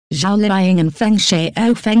Zhao Liying and Feng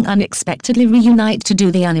Shaofeng unexpectedly reunite to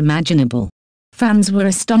do the unimaginable. Fans were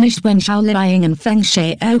astonished when Zhao Liying and Feng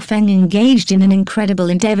Shaofeng engaged in an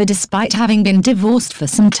incredible endeavor despite having been divorced for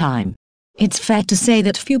some time. It's fair to say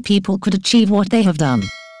that few people could achieve what they have done.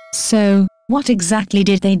 So, what exactly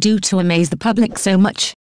did they do to amaze the public so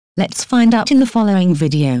much? Let's find out in the following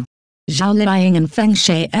video. Zhao Liying and Feng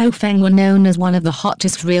Shaofeng were known as one of the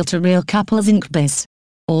hottest reel-to-reel couples in showbiz.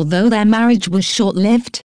 Although their marriage was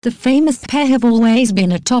short-lived, the famous pair have always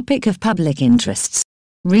been a topic of public interests.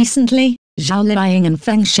 Recently, Zhao Liying and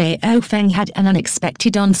Feng Shaofeng had an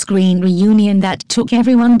unexpected on-screen reunion that took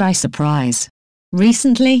everyone by surprise.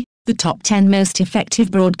 Recently, the top 10 most effective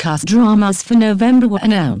broadcast dramas for November were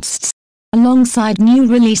announced. Alongside new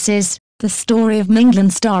releases, The Story of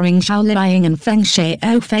Minglan starring Zhao Liying and Feng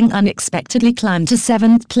Shaofeng unexpectedly climbed to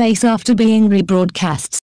 7th place after being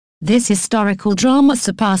rebroadcast. This historical drama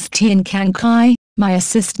surpassed Tian Kang Kai, My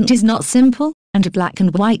Assistant Is Not Simple, and Black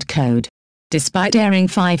and White Code. Despite airing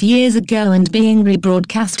 5 years ago and being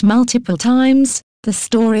rebroadcast multiple times, The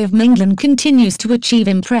Story of Minglan continues to achieve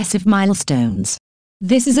impressive milestones.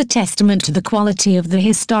 This is a testament to the quality of the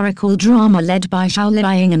historical drama led by Zhao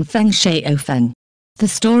Liying and Feng Shaofeng. The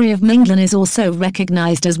Story of Minglan is also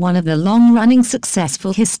recognized as one of the long-running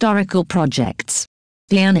successful historical projects.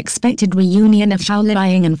 The unexpected reunion of Zhao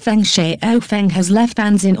Liying and Feng Shaofeng has left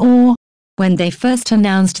fans in awe. When they first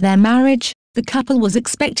announced their marriage, the couple was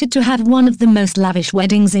expected to have one of the most lavish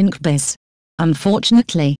weddings in showbiz.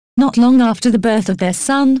 Unfortunately, not long after the birth of their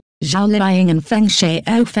son, Zhao Liying and Feng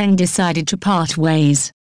Shaofeng decided to part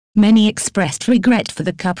ways. Many expressed regret for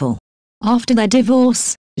the couple. After their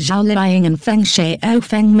divorce, Zhao Liying and Feng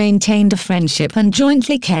Shaofeng maintained a friendship and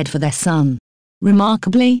jointly cared for their son.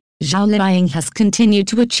 Remarkably, Zhao Liying has continued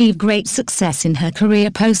to achieve great success in her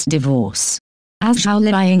career post-divorce. As Zhao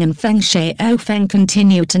Liying and Feng Shaofeng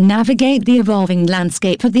continue to navigate the evolving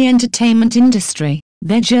landscape of the entertainment industry,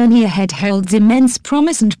 their journey ahead holds immense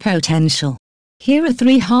promise and potential. Here are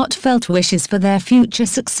 3 heartfelt wishes for their future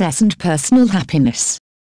success and personal happiness.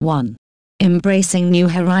 1. Embracing new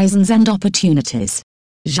horizons and opportunities.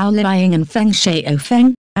 Zhao Liying and Feng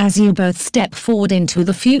Shaofeng, as you both step forward into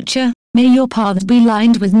the future, may your paths be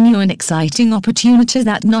lined with new and exciting opportunities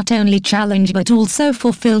that not only challenge but also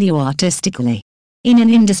fulfill you artistically. In an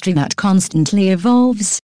industry that constantly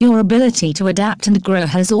evolves, your ability to adapt and grow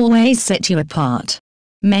has always set you apart.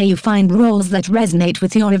 May you find roles that resonate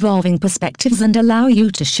with your evolving perspectives and allow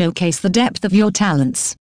you to showcase the depth of your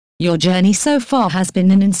talents. Your journey so far has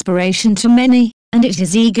been an inspiration to many, and it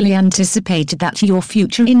is eagerly anticipated that your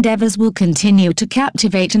future endeavors will continue to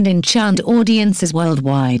captivate and enchant audiences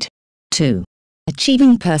worldwide. 2.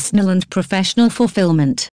 Achieving personal and professional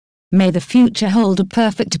fulfillment. May the future hold a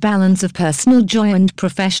perfect balance of personal joy and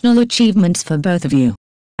professional achievements for both of you.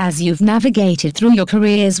 As you've navigated through your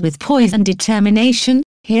careers with poise and determination,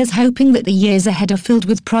 here's hoping that the years ahead are filled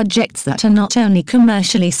with projects that are not only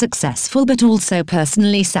commercially successful but also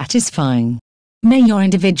personally satisfying. May your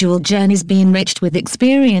individual journeys be enriched with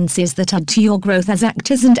experiences that add to your growth as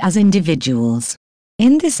actors and as individuals.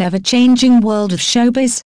 In this ever-changing world of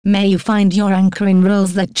showbiz, may you find your anchor in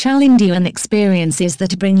roles that challenge you and experiences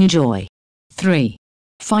that bring you joy. 3.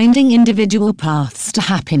 Finding individual paths to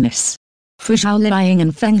happiness. For Zhao Liying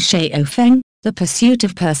and Feng Shaofeng, the pursuit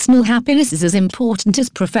of personal happiness is as important as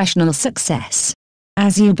professional success.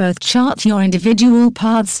 As you both chart your individual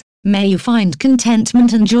paths, may you find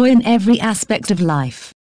contentment and joy in every aspect of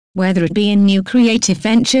life. Whether it be in new creative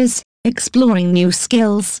ventures, exploring new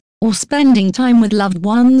skills, or spending time with loved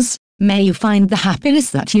ones, may you find the happiness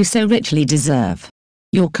that you so richly deserve.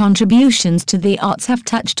 Your contributions to the arts have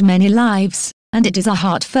touched many lives, and it is a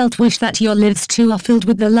heartfelt wish that your lives too are filled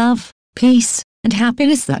with the love, peace, and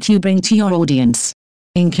happiness that you bring to your audience.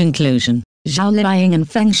 In conclusion, Zhao Liying and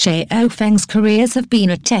Feng Shaofeng's careers have been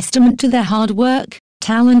a testament to their hard work,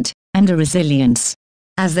 talent, and resilience.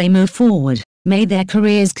 As they move forward, may their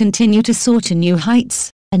careers continue to soar to new heights,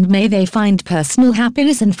 and may they find personal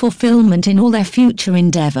happiness and fulfillment in all their future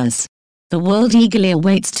endeavors. The world eagerly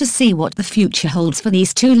awaits to see what the future holds for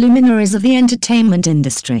these 2 luminaries of the entertainment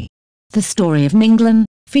industry. The Story of Minglan,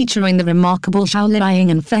 featuring the remarkable Zhao Liying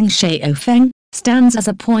and Feng Shaofeng, stands as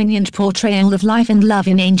a poignant portrayal of life and love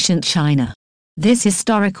in ancient China. This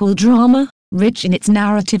historical drama, rich in its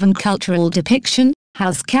narrative and cultural depiction,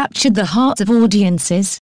 has captured the hearts of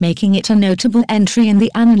audiences, making it a notable entry in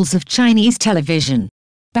the annals of Chinese television.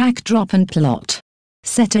 Backdrop and plot.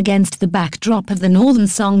 Set against the backdrop of the Northern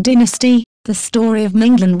Song dynasty, The Story of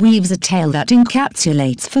Minglan weaves a tale that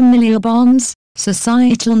encapsulates familiar bonds,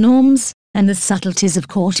 societal norms, and the subtleties of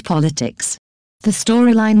court politics. The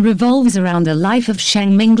storyline revolves around the life of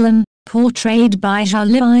Sheng Minglan, portrayed by Zhao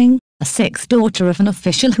Liying, a sixth daughter of an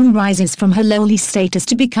official who rises from her lowly status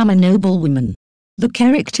to become a noblewoman. The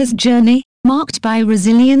character's journey, marked by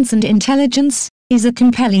resilience and intelligence, is a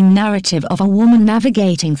compelling narrative of a woman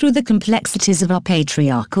navigating through the complexities of our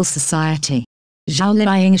patriarchal society. Zhao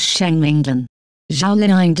Liying as Sheng Minglan. Zhao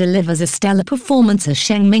Liying delivers a stellar performance as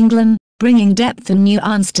Sheng Minglan, bringing depth and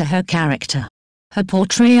nuance to her character. Her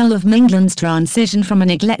portrayal of Minglan's transition from a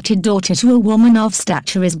neglected daughter to a woman of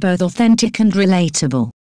stature is both authentic and relatable.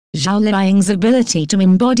 Zhao Liying's ability to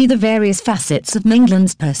embody the various facets of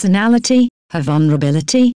Minglan's personality, her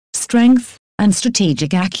vulnerability, strength, and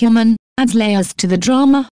strategic acumen, adds layers to the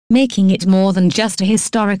drama, making it more than just a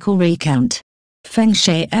historical recount. Feng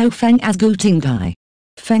Shaofeng as Gu Tinggai.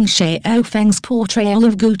 Feng Shaofeng's portrayal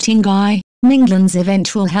of Gu Tinggai, Minglan's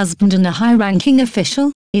eventual husband and a high-ranking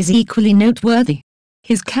official, is equally noteworthy.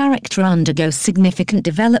 His character undergoes significant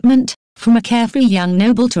development, from a carefree young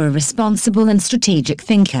noble to a responsible and strategic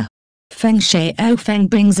thinker. Feng Shaofeng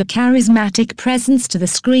brings a charismatic presence to the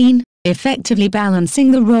screen, effectively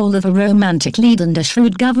balancing the role of a romantic lead and a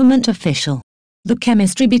shrewd government official. The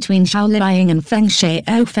chemistry between Zhao Liying and Feng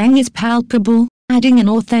Shaofeng is palpable, adding an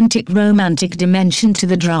authentic romantic dimension to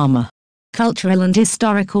the drama. Cultural and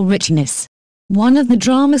historical richness. One of the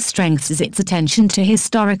drama's strengths is its attention to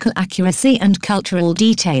historical accuracy and cultural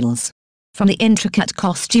details. From the intricate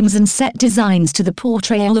costumes and set designs to the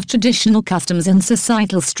portrayal of traditional customs and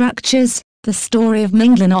societal structures, the story of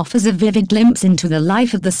Minglan offers a vivid glimpse into the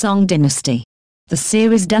life of the Song dynasty. The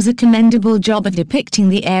series does a commendable job of depicting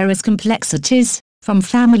the era's complexities, from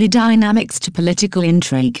family dynamics to political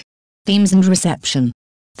intrigue. Themes and reception.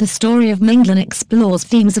 The story of Minglan explores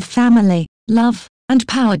themes of family, love, and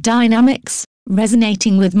power dynamics,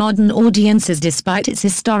 resonating with modern audiences despite its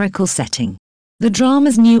historical setting. The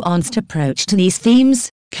drama's nuanced approach to these themes,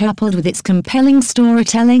 coupled with its compelling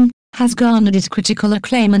storytelling, has garnered its critical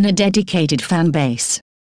acclaim and a dedicated fan base.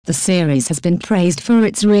 The series has been praised for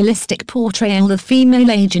its realistic portrayal of female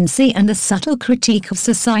agency and a subtle critique of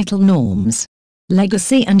societal norms.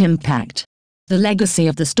 Legacy and impact. The legacy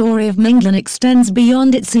of the story of Minglan extends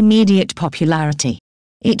beyond its immediate popularity.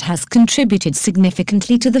 It has contributed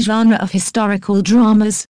significantly to the genre of historical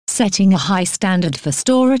dramas, setting a high standard for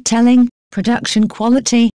storytelling, production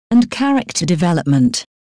quality, and character development.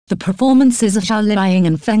 The performances of Zhao Liying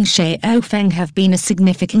and Feng Shaofeng have been a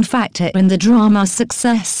significant factor in the drama's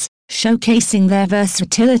success, showcasing their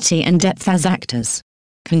versatility and depth as actors.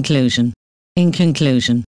 Conclusion. In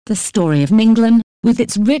conclusion, the story of Minglan, with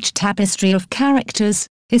its rich tapestry of characters,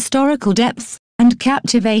 historical depth, and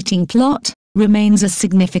captivating plot, remains a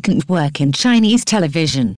significant work in Chinese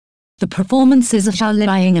television. The performances of Zhao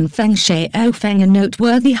Liying and Feng Shaofeng are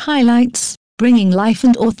noteworthy highlights, bringing life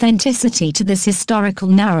and authenticity to this historical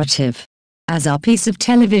narrative. As a piece of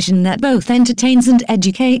television that both entertains and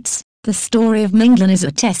educates, the story of Minglan is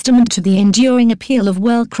a testament to the enduring appeal of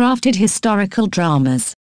well-crafted historical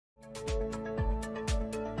dramas.